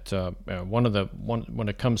seen that when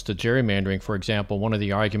it comes to gerrymandering, for example, one of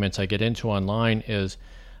the arguments I get into online is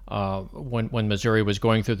when Missouri was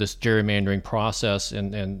going through this gerrymandering process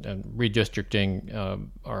and redistricting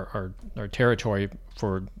our territory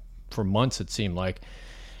for months, it seemed like.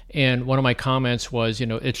 And one of my comments was,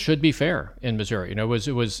 it should be fair in Missouri.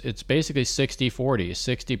 It's basically 60-40,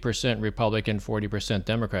 60% Republican, 40%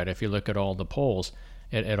 Democrat, if you look at all the polls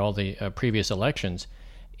at all the previous elections.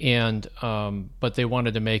 And but they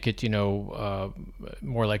wanted to make it,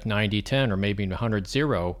 more like 90-10 or maybe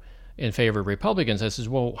 100-0 in favor of Republicans. I says,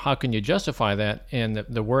 well, how can you justify that? And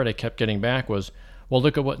the word I kept getting back was, well,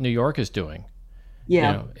 look at what New York is doing.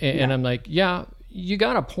 Yeah. And I'm like, yeah, you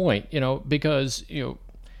got a point, because,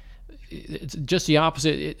 it's just the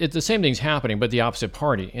opposite. It's the same thing's happening, but the opposite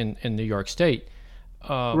party in New York State.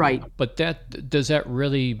 Right. But does that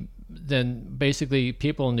really then basically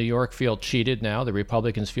people in New York feel cheated now? The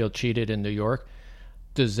Republicans feel cheated in New York.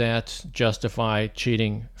 Does that justify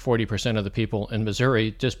cheating 40% of the people in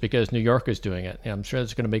Missouri just because New York is doing it? And I'm sure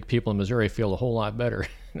it's going to make people in Missouri feel a whole lot better.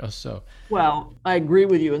 So. Well, I agree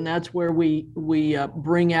with you, and that's where we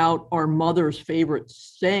bring out our mother's favorite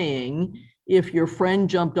saying: "If your friend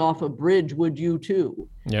jumped off a bridge, would you too?"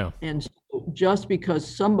 Yeah. And so just because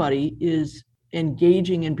somebody is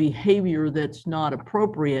engaging in behavior that's not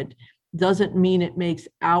appropriate doesn't mean it makes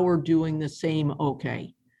our doing the same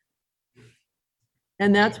okay.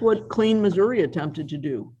 And that's what Clean Missouri attempted to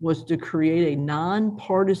do, was to create a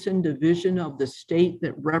nonpartisan division of the state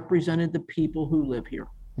that represented the people who live here.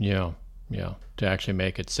 Yeah, to actually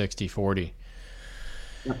make it 60-40.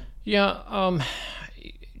 Yeah, I'm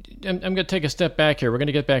going to take a step back here. We're going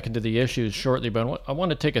to get back into the issues shortly, but I want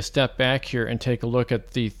to take a step back here and take a look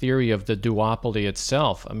at the theory of the duopoly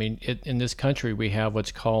itself. I mean, in this country, we have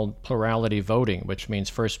what's called plurality voting, which means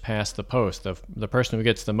first past the post. The person who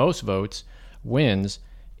gets the most votes wins,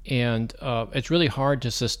 and it's really hard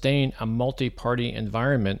to sustain a multi-party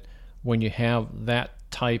environment when you have that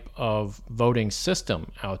type of voting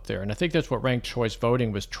system out there. And I think that's what ranked choice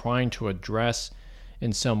voting was trying to address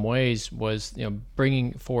in some ways, was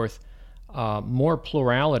bringing forth more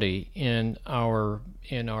plurality in our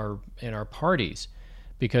parties,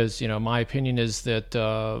 because my opinion is that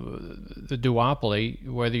the duopoly,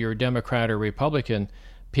 whether you're Democrat or Republican,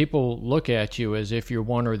 people look at you as if you're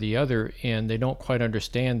one or the other, and they don't quite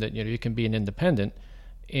understand that you can be an independent,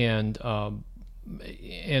 and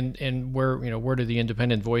where do the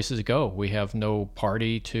independent voices go? We have no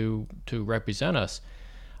party to represent us.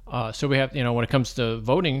 So we have, when it comes to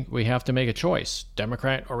voting, we have to make a choice: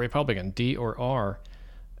 Democrat or Republican, D or R.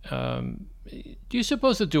 Do you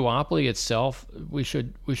suppose the duopoly itself, we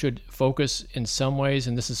should focus in some ways,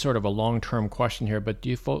 and this is sort of a long-term question here, but do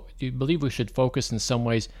you believe we should focus in some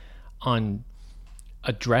ways on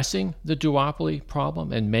addressing the duopoly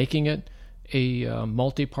problem and making it a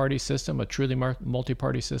multi-party system, a truly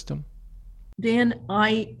multi-party system? Dan,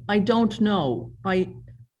 I don't know.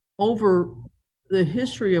 Over the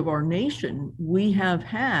history of our nation, we have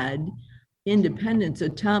had independents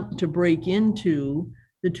attempt to break into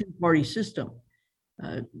the two-party system.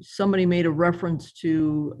 Somebody made a reference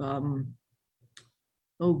to,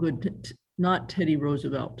 not Teddy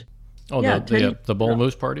Roosevelt. Oh, yeah, the Bull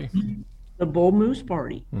Moose Party? The Bull Moose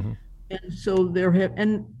Party. Mm-hmm. And so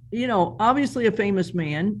obviously a famous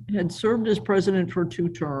man had served as president for 2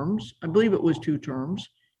 terms. I believe it was 2 terms.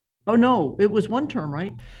 Oh, no, it was 1 term,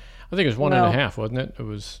 right? I think it was one and a half, wasn't it? It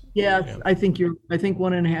was. Yes, yeah. I think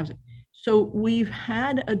 1.5. So we've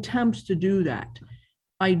had attempts to do that.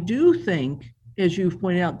 I do think, as you've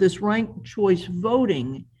pointed out, this ranked choice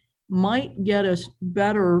voting might get us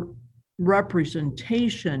better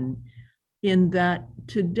representation, in that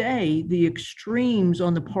today the extremes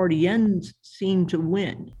on the party ends seem to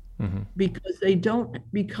win. Mm-hmm.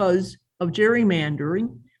 Because of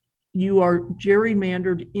gerrymandering. You are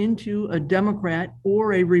gerrymandered into a Democrat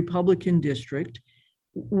or a Republican district.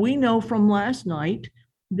 We know from last night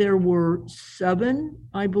there were 7,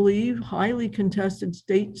 I believe, highly contested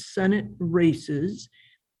state Senate races,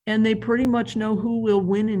 and they pretty much know who will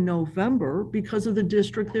win in November because of the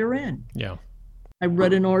district they're in. Yeah. I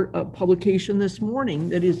read a publication this morning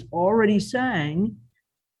that is already saying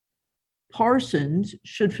Parsons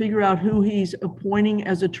should figure out who he's appointing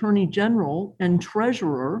as Attorney General and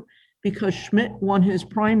Treasurer, because Schmidt won his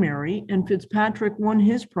primary and Fitzpatrick won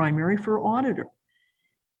his primary for auditor.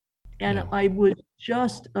 And yeah. I was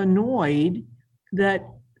just annoyed that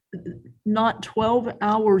not 12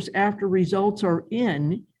 hours after results are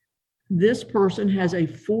in, this person has a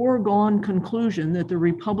foregone conclusion that the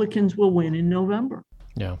Republicans will win in November.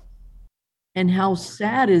 Yeah. And how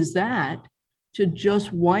sad is that, to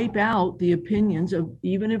just wipe out the opinions of,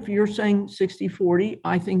 even if you're saying 60-40,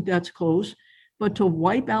 I think that's close, but to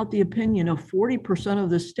wipe out the opinion of 40% of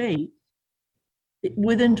the state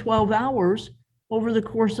within 12 hours over the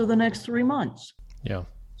course of the next 3 months. Yeah.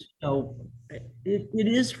 So it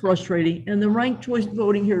is frustrating. And the ranked choice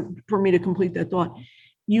voting here, for me to complete that thought,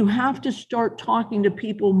 you have to start talking to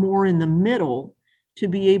people more in the middle to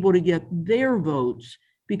be able to get their votes,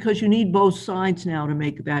 because you need both sides now to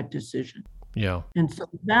make that decision. Yeah. And so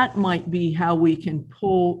that might be how we can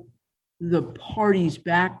pull the parties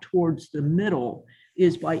back towards the middle,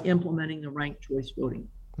 is by implementing the ranked choice voting.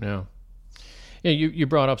 Yeah. Yeah, you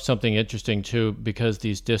brought up something interesting too, because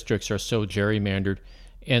these districts are so gerrymandered,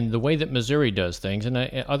 and the way that Missouri does things, and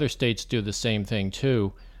other states do the same thing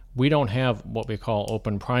too. We don't have what we call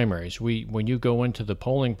open primaries. When you go into the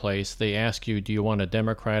polling place, they ask you, do you want a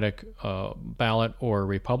Democratic ballot or a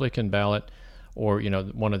Republican ballot, or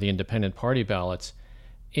one of the independent party ballots?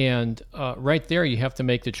 And right there, you have to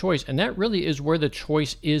make the choice, and that really is where the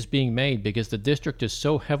choice is being made, because the district is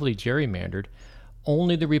so heavily gerrymandered.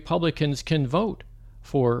 Only the Republicans can vote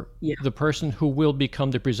for the person who will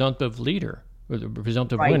become the presumptive leader or the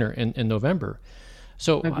presumptive winner in November.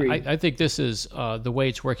 So I think this is the way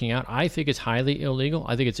it's working out. I think it's highly illegal.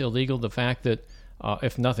 I think it's illegal, the fact that,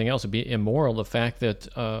 if nothing else, it'd be immoral, the fact that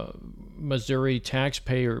Missouri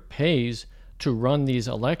taxpayer pays to run these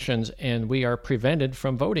elections, and we are prevented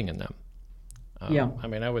from voting in them. I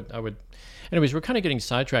mean, I would. Anyways, we're kind of getting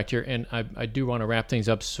sidetracked here, and I do want to wrap things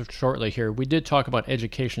up shortly here. We did talk about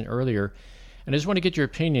education earlier, and I just want to get your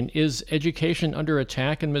opinion. Is education under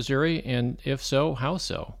attack in Missouri, and if so, how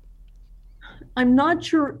so? I'm not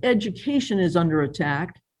sure education is under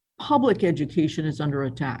attack. Public education is under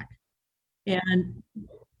attack. And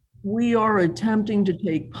we are attempting to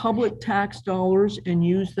take public tax dollars and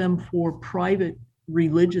use them for private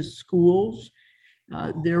religious schools.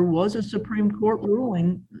 There was a Supreme Court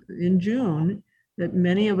ruling in June that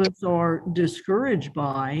many of us are discouraged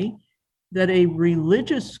by, that a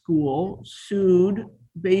religious school sued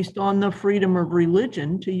based on the freedom of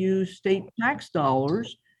religion to use state tax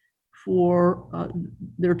dollars for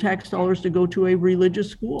their tax dollars to go to a religious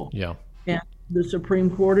school. Yeah. And the Supreme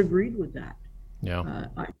Court agreed with that. Yeah.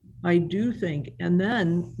 I do think, and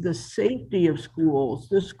then the safety of schools,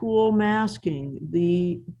 the school masking,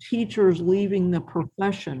 the teachers leaving the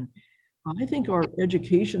profession. I think our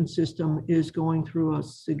education system is going through a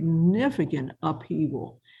significant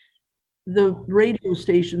upheaval. The radio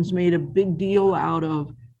stations made a big deal out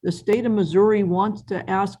of the state of Missouri wants to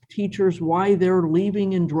ask teachers why they're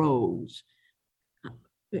leaving in droves.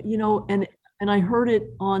 And I heard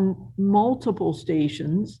it on multiple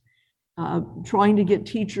stations, trying to get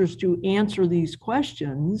teachers to answer these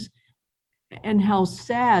questions, and how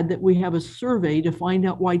sad that we have a survey to find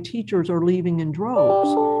out why teachers are leaving in droves.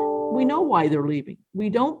 We know why they're leaving. We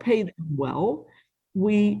don't pay them well.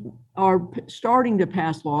 We are starting to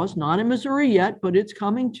pass laws, not in Missouri yet, but it's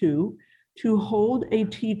coming to hold a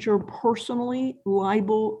teacher personally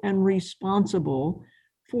liable and responsible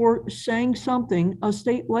for saying something a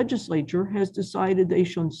state legislature has decided they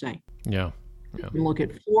shouldn't say. Yeah. You look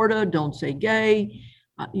at Florida, don't say gay,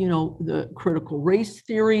 the critical race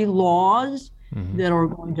theory laws that are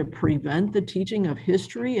going to prevent the teaching of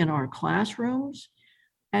history in our classrooms.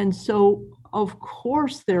 And so, of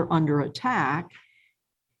course, they're under attack.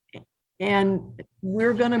 And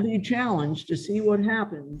we're going to be challenged to see what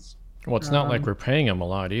happens. Well, it's not like we're paying them a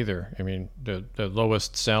lot either. I mean, the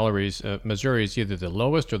lowest salaries, Missouri is either the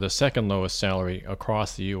lowest or the second lowest salary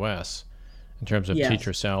across the U.S. in terms of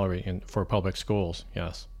teacher salary for public schools.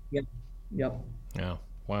 Yes. Yep. Yeah.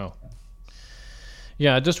 Wow.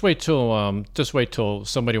 Yeah. Just wait till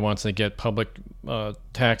somebody wants to get public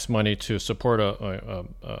tax money to support a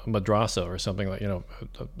madrasa or something like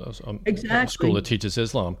a school that teaches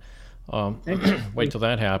Islam. Wait till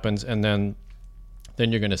that happens, and then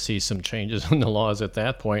you're going to see some changes in the laws at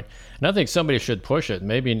that point. And I think somebody should push it.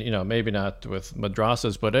 Maybe not with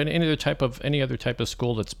madrasas, but any other type of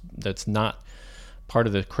school that's not part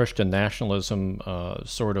of the Christian nationalism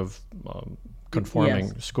sort of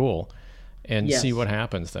conforming school, and see what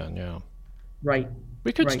happens then. Yeah. Right.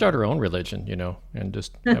 We could start our own religion, and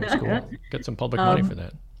just have a school, get some public money for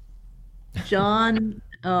that. John,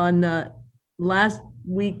 on last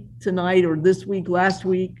week tonight, or this week, last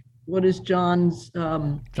week, what is John's?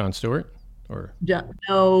 Jon Stewart, or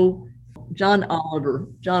John Oliver.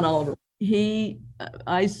 John Oliver.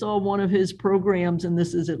 I saw one of his programs, and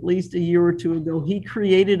this is at least a year or two ago. He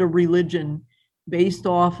created a religion based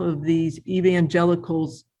off of these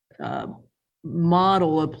evangelicals'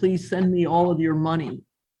 model of "please send me all of your money,"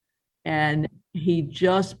 and he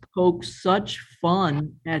just poked such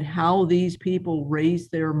fun at how these people raise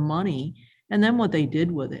their money and then what they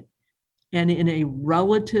did with it. And in a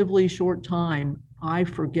relatively short time, I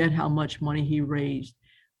forget how much money he raised,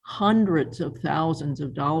 hundreds of thousands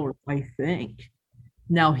of dollars, I think.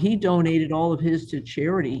 Now, he donated all of his to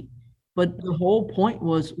charity, but the whole point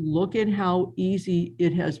was, look at how easy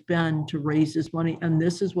it has been to raise this money. And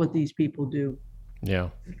this is what these people do. Yeah.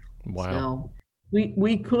 Wow. So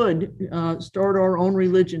we could start our own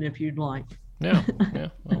religion if you'd like. Yeah.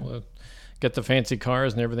 Well, get the fancy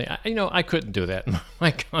cars and everything. I couldn't do that.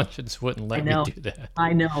 My conscience wouldn't let me do that.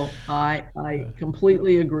 I know. I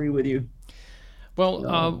completely agree with you.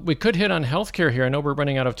 Well, we could hit on healthcare here. I know we're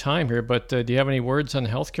running out of time here, but do you have any words on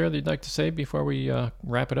healthcare that you'd like to say before we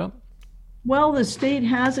wrap it up? Well, the state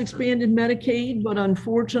has expanded Medicaid, but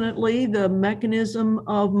unfortunately, the mechanism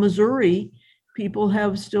of Missouri, people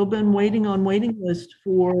have still been waiting on waiting list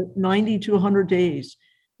for 90 to 100 days.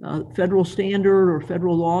 Federal standard or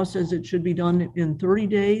federal law says it should be done in 30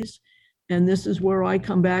 days. And this is where I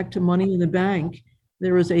come back to money in the bank.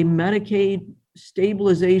 There is a Medicaid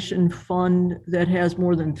stabilization fund that has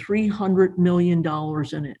more than $300 million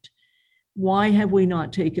in it. Why have we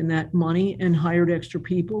not taken that money and hired extra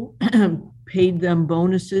people, paid them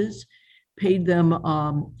bonuses, paid them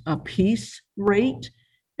a piece rate?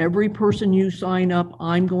 Every person you sign up,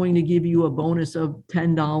 I'm going to give you a bonus of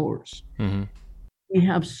 $10. Mm-hmm. We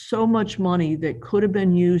have so much money that could have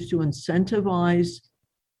been used to incentivize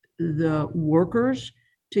the workers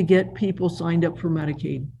to get people signed up for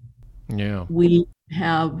Medicaid. Yeah. We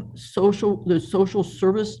have the social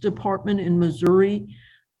service department in Missouri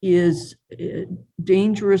is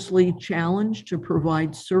dangerously challenged to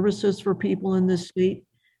provide services for people in this state.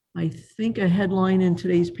 I think a headline in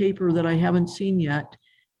today's paper that I haven't seen yet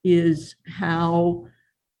is how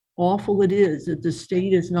awful it is that the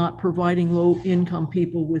state is not providing low-income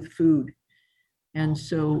people with food. And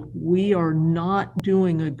so we are not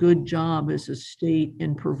doing a good job as a state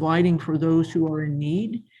in providing for those who are in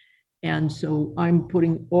need. And so I'm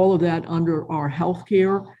putting all of that under our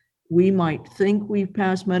healthcare. We might think we've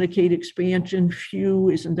passed Medicaid expansion. Phew,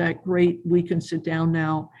 isn't that great? We can sit down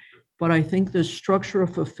now. But I think the structure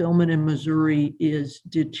of fulfillment in Missouri is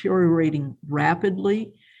deteriorating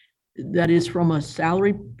rapidly. That is from a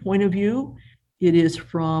salary point of view. It is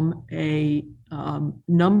from a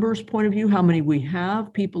numbers point of view, how many we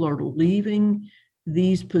have. People are leaving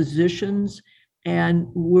these positions and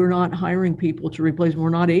we're not hiring people to replace them. We're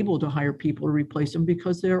not able to hire people to replace them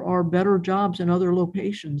because there are better jobs in other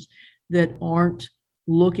locations that aren't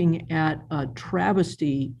looking at a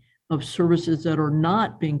travesty of services that are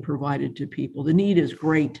not being provided to people. The need is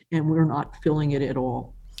great and we're not filling it at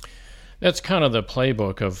all. That's kind of the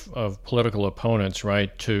playbook of political opponents,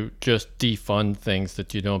 right? To just defund things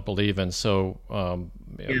that you don't believe in. So a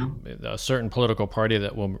certain political party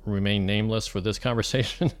that will remain nameless for this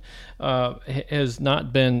conversation has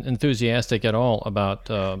not been enthusiastic at all about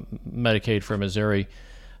Medicaid for Missouri.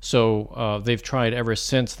 So they've tried ever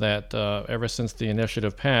since the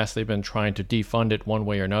initiative passed, they've been trying to defund it one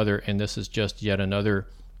way or another. And this is just yet another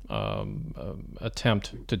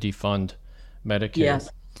attempt to defund Medicaid.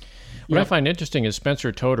 Yes. What I find interesting is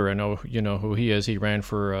Spencer Toder. I know you know who he is. He ran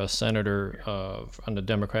for senator on the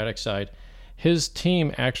Democratic side. His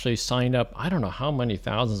team actually signed up, I don't know how many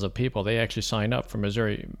thousands of people they actually signed up for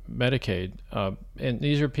Missouri Medicaid. And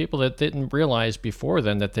these are people that didn't realize before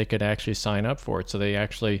then that they could actually sign up for it. So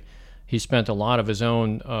he spent a lot of his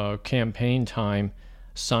own campaign time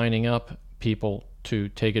signing up people to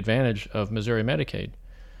take advantage of Missouri Medicaid.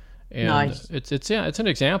 And nice. It's an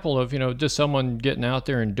example of just someone getting out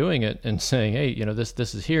there and doing it and saying, hey,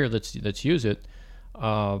 this is here, let's use it.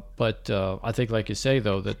 But I think, like you say,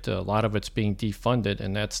 though, that a lot of it's being defunded,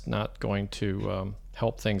 and that's not going to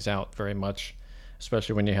help things out very much,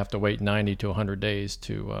 especially when you have to wait 90 to 100 days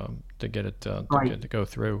to get it to go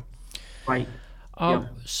through. Right.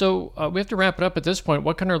 So we have to wrap it up at this point.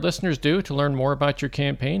 What can our listeners do to learn more about your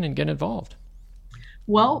campaign and get involved?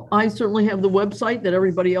 Well, I certainly have the website that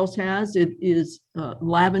everybody else has. It is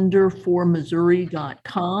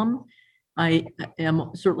lavenderformissouri.com. I am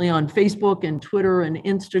certainly on Facebook and Twitter and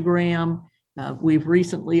Instagram. We've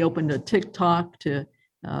recently opened a TikTok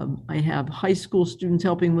I have high school students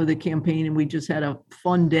helping with the campaign, and we just had a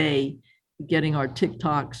fun day getting our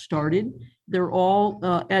TikTok started. They're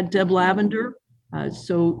all at Deb Lavender,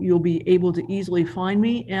 so you'll be able to easily find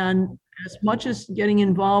me. And as much as getting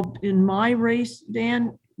involved in my race,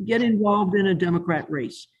 Dan, get involved in a Democrat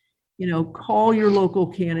race. Call your local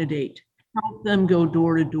candidate, help them go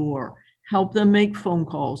door to door, help them make phone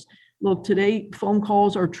calls. Look, today, phone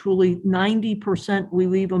calls are truly 90% we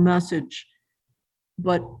leave a message,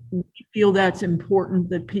 but we feel that's important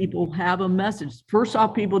that people have a message. First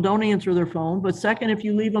off, people don't answer their phone, but second, if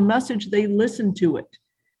you leave a message, they listen to it.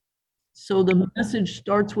 So the message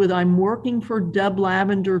starts with, I'm working for Deb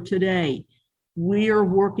Lavender today. We are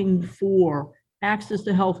working for access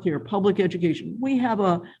to healthcare, public education. We have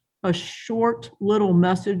a short little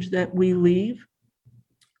message that we leave.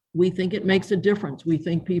 We think it makes a difference. We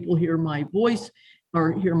think people hear my voice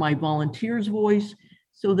or hear my volunteer's voice.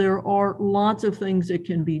 So there are lots of things that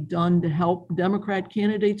can be done to help Democrat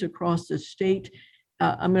candidates across the state.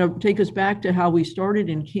 I'm going to take us back to how we started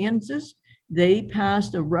in Kansas. They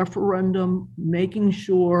passed a referendum making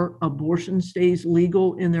sure abortion stays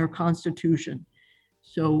legal in their constitution.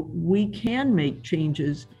 So we can make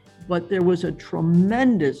changes, but there was a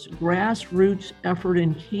tremendous grassroots effort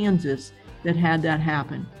in Kansas that had that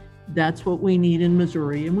happen. That's what we need in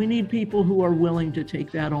Missouri, and we need people who are willing to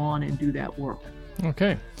take that on and do that work.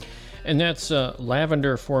 Okay. And that's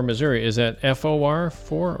Lavender for Missouri. Is that FOR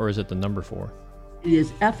for, or is it the number 4? It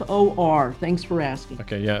is FOR. Thanks for asking.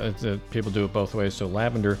 Okay, yeah, people do it both ways. So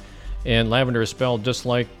lavender, and lavender is spelled just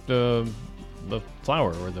like the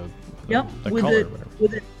flower or the with color.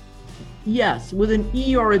 Yes, with an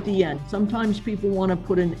ER at the end. Sometimes people want to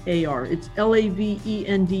put an AR. It's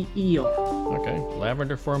LAVENDER. Okay,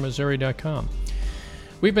 lavenderformissouri.com.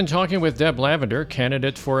 We've been talking with Deb Lavender,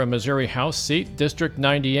 candidate for a Missouri House seat, District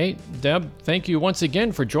 98. Deb, thank you once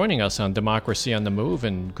again for joining us on Democracy on the Move,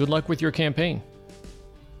 and good luck with your campaign.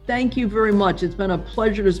 Thank you very much. It's been a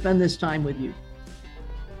pleasure to spend this time with you.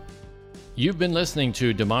 You've been listening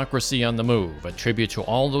to Democracy on the Move, a tribute to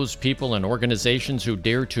all those people and organizations who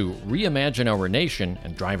dare to reimagine our nation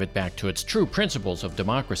and drive it back to its true principles of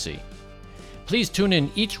democracy. Please tune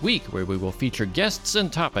in each week where we will feature guests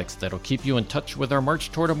and topics that'll keep you in touch with our march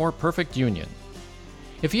toward a more perfect union.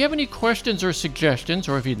 If you have any questions or suggestions,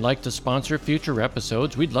 or if you'd like to sponsor future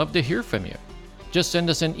episodes, we'd love to hear from you. Just send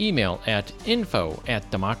us an email at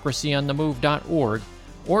info@democracyonthemove.org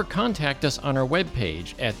or contact us on our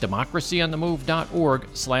webpage at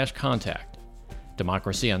democracyonthemove.org/contact.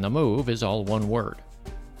 Democracy on the Move is all one word.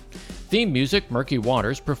 Theme music, Murky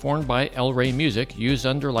Waters, performed by El Rey Music, used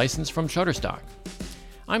under license from Shutterstock.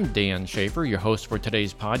 I'm Dan Schaefer, your host for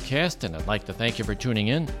today's podcast, and I'd like to thank you for tuning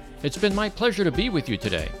in. It's been my pleasure to be with you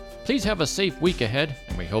today. Please have a safe week ahead,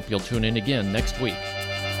 and we hope you'll tune in again next week.